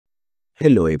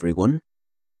Hello everyone,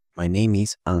 my name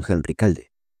is Angel Ricalde,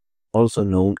 also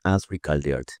known as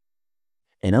Ricalde Art,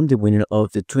 and I'm the winner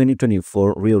of the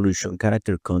 2024 Revolution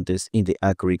Character Contest in the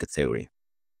AccuRIG category.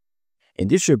 In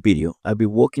this short video, I'll be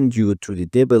walking you through the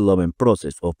development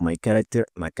process of my character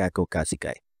Macaco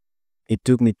Kasikai. It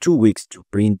took me 2 weeks to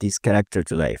bring this character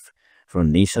to life, from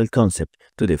initial concept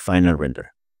to the final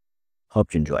render.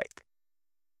 Hope you enjoy it.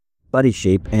 Body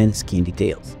shape and skin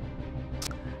details.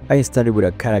 I started with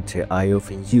a character I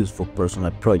often use for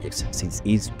personal projects since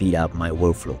it speeds up my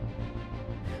workflow.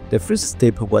 The first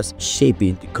step was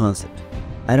shaping the concept.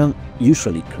 I don't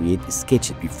usually create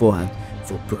sketches beforehand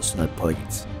for personal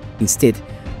projects. Instead,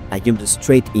 I jump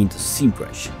straight into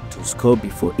ZBrush to sculpt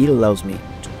before it allows me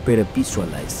to better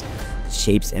visualize the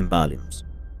shapes and volumes.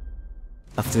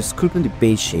 After sculpting the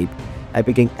base shape, I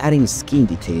began adding skin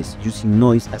details using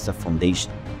noise as a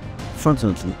foundation.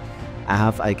 Fortunately, I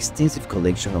have an extensive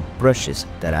collection of brushes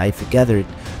that I've gathered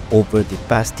over the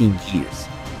past 10 years,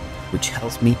 which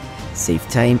helps me save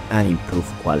time and improve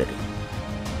quality.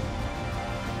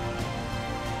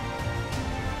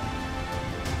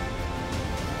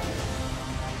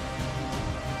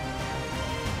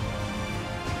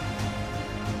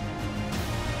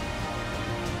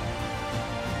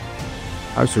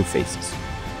 Our surfaces.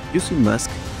 Using mask,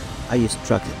 I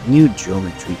extracted new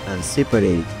geometry and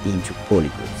separated it into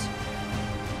polygroups.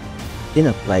 Then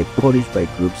apply polish by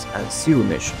groups and zero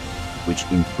measure, which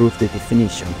improve the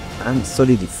definition and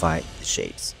solidify the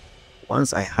shapes.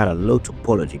 Once I had a low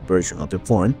topology version of the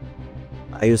form,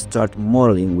 I start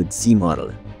modeling with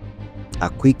ZModel, a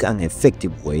quick and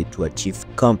effective way to achieve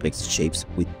complex shapes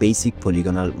with basic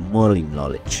polygonal modeling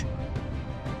knowledge.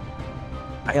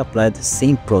 I applied the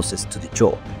same process to the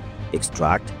jaw: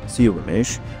 extract, zero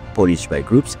mesh, polish by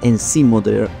groups, and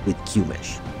ZModeler with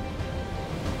QMesh.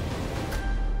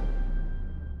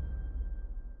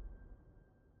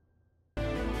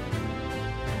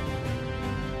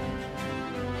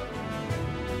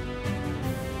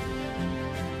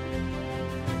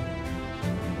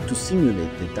 To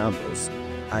simulate the downloads,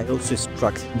 I also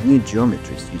extract new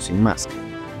geometries using mask,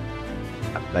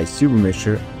 apply zero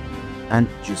measure, and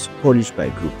use polish by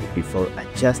group before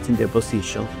adjusting the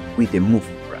position with the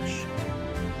moving brush.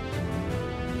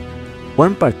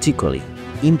 One particularly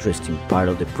interesting part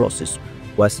of the process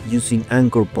was using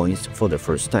anchor points for the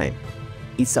first time.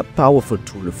 It's a powerful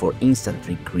tool for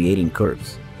instantly creating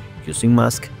curves. Using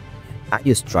mask, I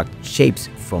extract shapes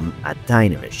from a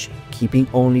Dynamesh, keeping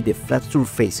only the flat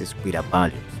surfaces without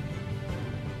volumes.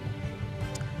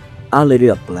 I'll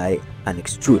later apply and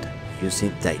extrude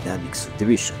using dynamic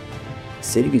subdivision,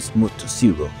 setting it smooth to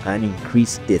 0 and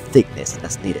increase the thickness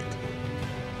as needed.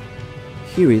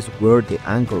 Here is where the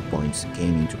anchor points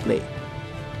came into play,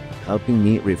 helping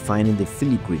me refining the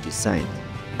filigree design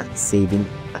and saving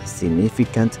a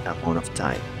significant amount of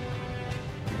time.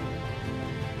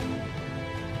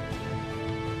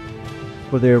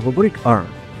 For the robotic arm,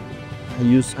 I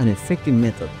use an effective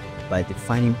method by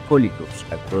defining polygroups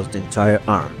across the entire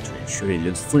arm to ensure it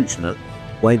looks functional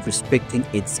while respecting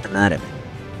its anatomy.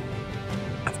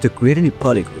 After creating the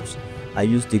polygroups, I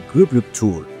use the Group Loop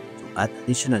tool to add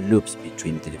additional loops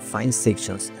between the defined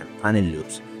sections and panel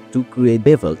loops to create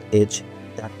beveled edges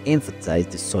that emphasize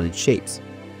the solid shapes.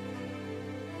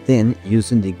 Then,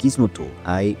 using the Gizmo tool,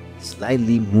 I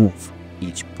slightly move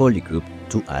each polygroup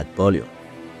to add volume.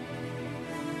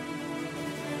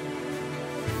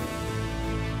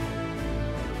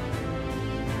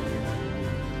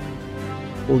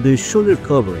 For the shoulder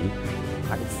covering,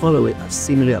 I follow a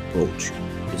similar approach,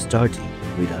 starting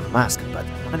with a mask but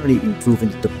manually improving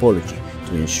the topology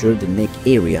to ensure the neck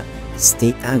area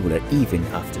stays angular even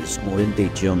after smoothing the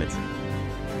geometry.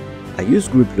 I use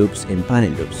group loops and panel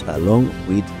loops along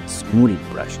with smoothing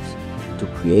brushes to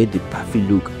create the puffy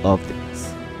look of the piece.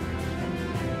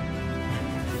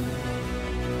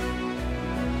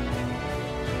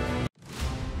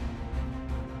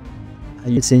 I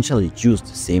essentially use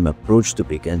the same approach to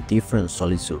begin different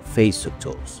solid surface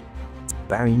subtools,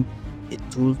 varying the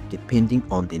tool depending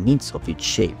on the needs of each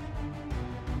shape,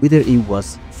 whether it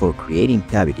was for creating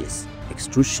cavities,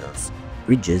 extrusions,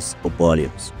 ridges, or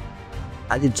volumes.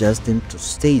 I adjust them to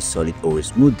stay solid or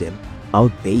smooth them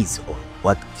out based on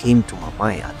what came to my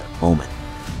mind at that moment.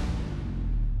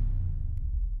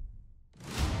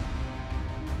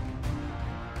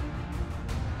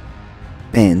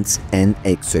 Pants and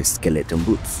exoskeleton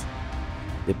boots.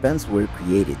 The pants were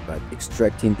created by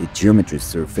extracting the geometry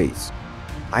surface.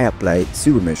 I applied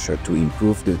zero measure to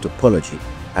improve the topology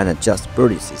and adjust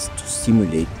vertices to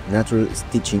simulate natural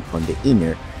stitching on the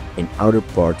inner and outer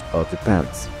part of the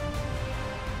pants.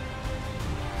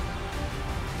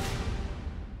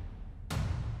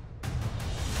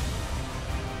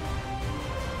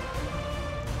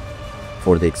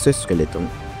 For the exoskeleton,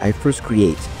 I first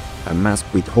create a mask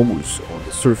with holes on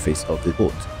the surface of the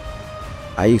boat.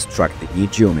 I extract the new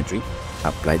geometry,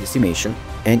 apply decimation,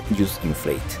 and use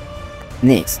inflate.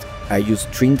 Next, I use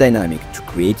trim dynamic to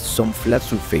create some flat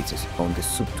surfaces on the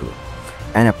subtool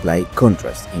and apply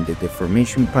contrast in the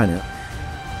deformation panel.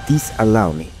 This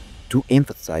allows me to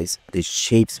emphasize the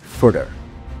shapes further.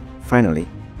 Finally,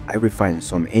 I refine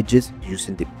some edges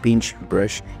using the pinch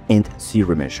brush and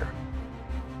zero measure.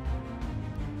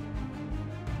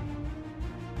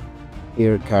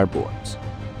 Hair cardboards.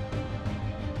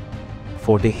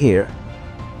 For the hair,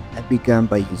 I began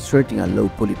by inserting a low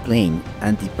poly plane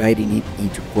and dividing it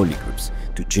into polygroups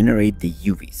to generate the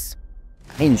UVs.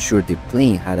 I ensured the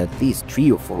plane had at least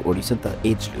 3 or 4 horizontal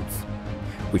edge loops,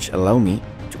 which allow me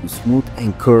to smooth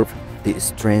and curve the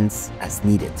strands as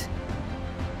needed.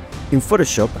 In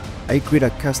Photoshop, I create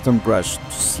a custom brush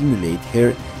to simulate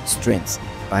hair strands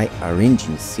by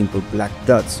arranging simple black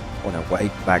dots on a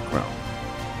white background.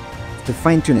 To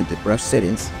fine-tune the brush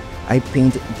settings, I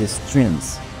paint the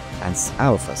strands as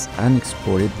alphas and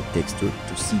exported the texture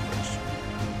to ZBrush.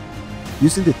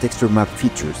 Using the texture map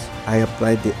features, I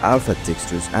applied the alpha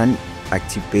textures and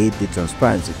activate the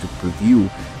transparency to preview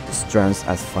the strands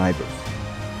as fibers.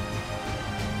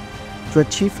 To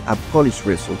achieve a polished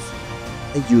result,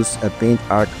 I use a paint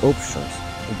arc options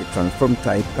in the transform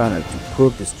type panel to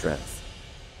curve the strands,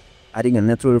 adding a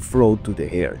natural flow to the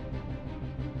hair.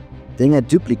 Then I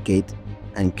duplicate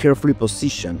and carefully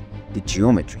position the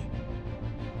geometry,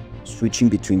 switching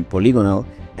between polygonal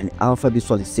and alpha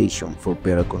visualization for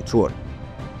better control.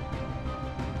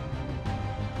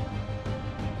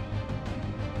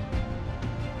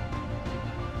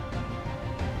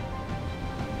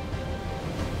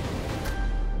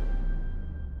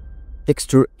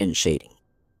 Texture and shading. To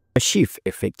achieve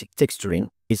effective texturing,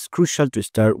 it's crucial to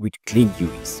start with clean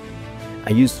UVs. I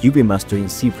use UV master in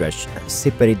ZBrush and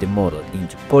separate the model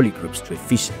into polygroups to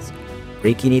efficiency,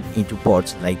 breaking it into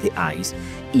parts like the eyes,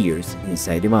 ears,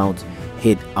 inside the mouth,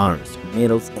 head, arms,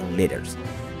 metals, and letters.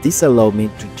 This allowed me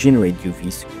to generate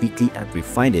UVs quickly and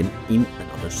refine them in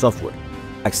another software,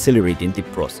 accelerating the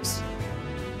process.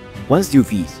 Once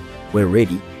UVs were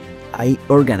ready, I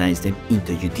organized them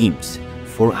into UDIMs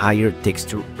for higher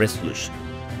texture resolution.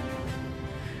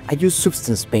 I use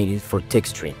substance painting for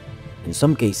texturing. In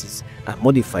some cases, I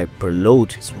modify per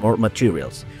load smart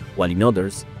materials, while in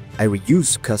others, I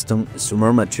reuse custom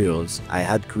smart materials I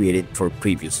had created for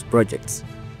previous projects.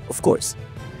 Of course,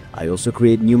 I also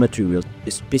create new materials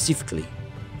specifically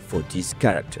for this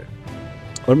character.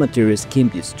 All materials can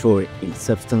be stored in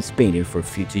Substance Painter for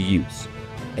future use.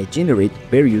 I generate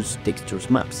various textures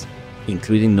maps,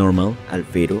 including normal,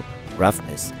 albedo,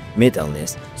 roughness,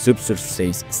 metalness,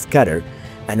 subsurface, scatter,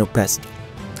 and opacity.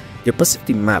 The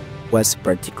opacity map was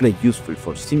particularly useful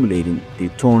for simulating the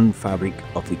torn fabric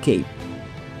of the cape.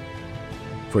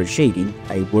 For shading,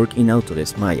 I work in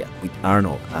Autodesk Maya with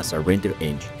Arnold as a render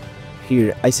engine.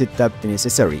 Here, I set up the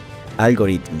necessary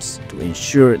algorithms to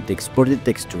ensure the exported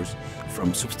textures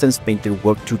from Substance Painter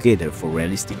work together for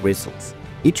realistic results.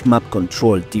 Each map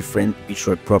controls different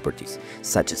visual properties,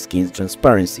 such as skin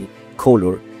transparency,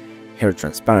 color, hair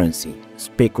transparency,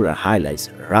 specular highlights,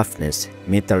 roughness,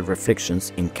 metal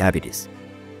reflections, and cavities.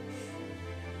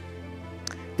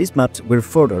 These maps were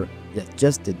further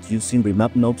adjusted using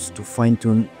remap knobs to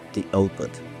fine-tune the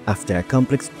output. After a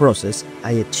complex process,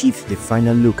 I achieved the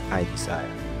final look I desire.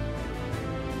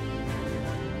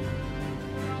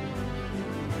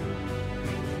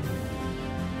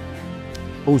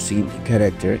 Posing the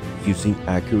character using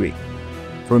AccuRIG.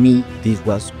 For me, this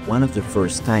was one of the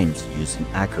first times using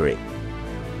AccuRIG,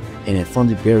 and I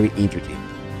found it very intuitive.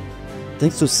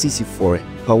 Thanks to CC4's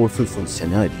powerful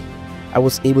functionality, I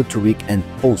was able to rig and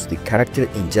pose the character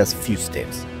in just few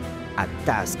steps, a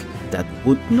task that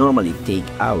would normally take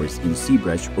hours in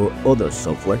ZBrush or other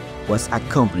software was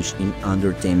accomplished in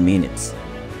under 10 minutes.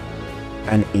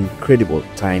 An incredible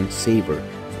time saver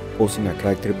for posing a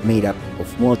character made up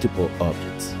of multiple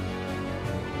objects.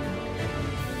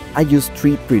 I used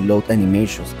 3 preload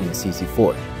animations in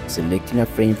CC4, selecting a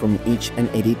frame from each and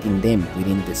editing them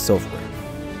within the software.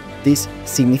 This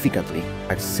significantly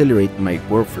accelerated my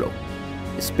workflow,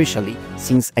 especially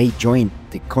since I joined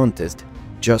the contest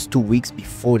just 2 weeks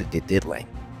before the deadline.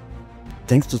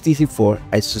 Thanks to CC4,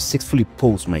 I successfully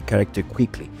posed my character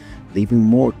quickly, leaving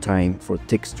more time for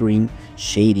texturing,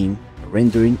 shading,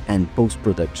 rendering, and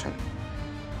post-production.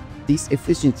 This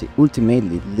efficiency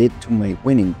ultimately led to my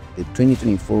winning the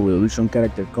 2024 Revolution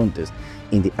Character Contest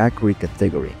in the AccuRIG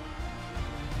category.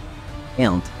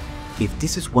 And if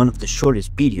this is one of the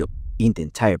shortest videos in the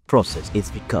entire process, it's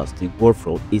because the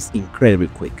workflow is incredibly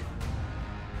quick.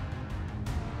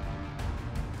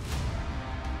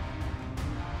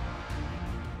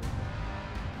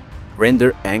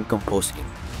 render and compositing.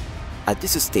 At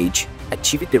this stage,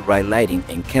 achieving the right lighting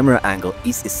and camera angle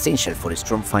is essential for a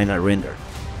strong final render.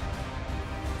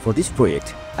 For this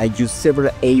project, I used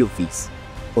several AOVs,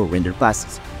 or render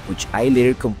passes, which I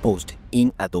later composed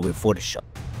in Adobe Photoshop.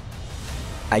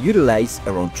 I utilized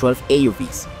around 12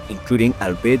 AOVs, including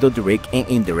albedo direct and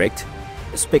indirect,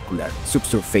 specular,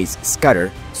 subsurface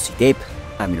scatter, C-depth,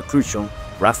 ambient occlusion,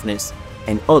 roughness,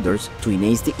 and others to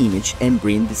enhance the image and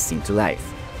bring the scene to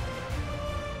life.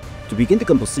 To begin the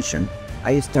composition,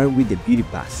 I start with the beauty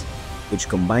pass, which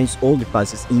combines all the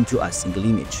passes into a single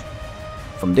image.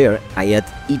 From there, I add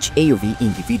each AOV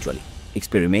individually,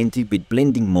 experimenting with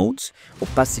blending modes,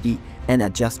 opacity, and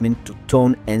adjustment to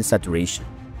tone and saturation.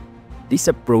 This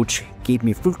approach gave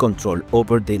me full control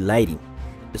over the lighting,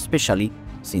 especially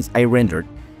since I rendered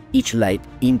each light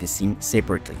in the scene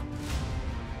separately.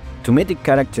 To make the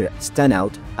character stand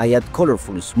out, I add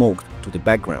colorful smoke to the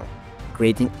background,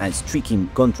 creating a striking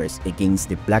contrast against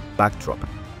the black backdrop.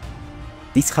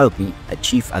 This helped me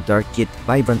achieve a dark yet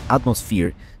vibrant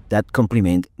atmosphere that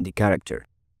complement the character.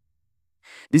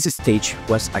 This stage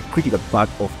was a critical part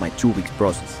of my 2 weeks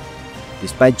process.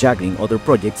 Despite juggling other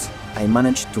projects, I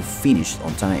managed to finish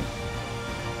on time,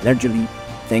 largely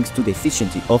thanks to the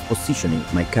efficiency of positioning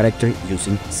my character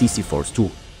using CC4's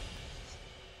tool.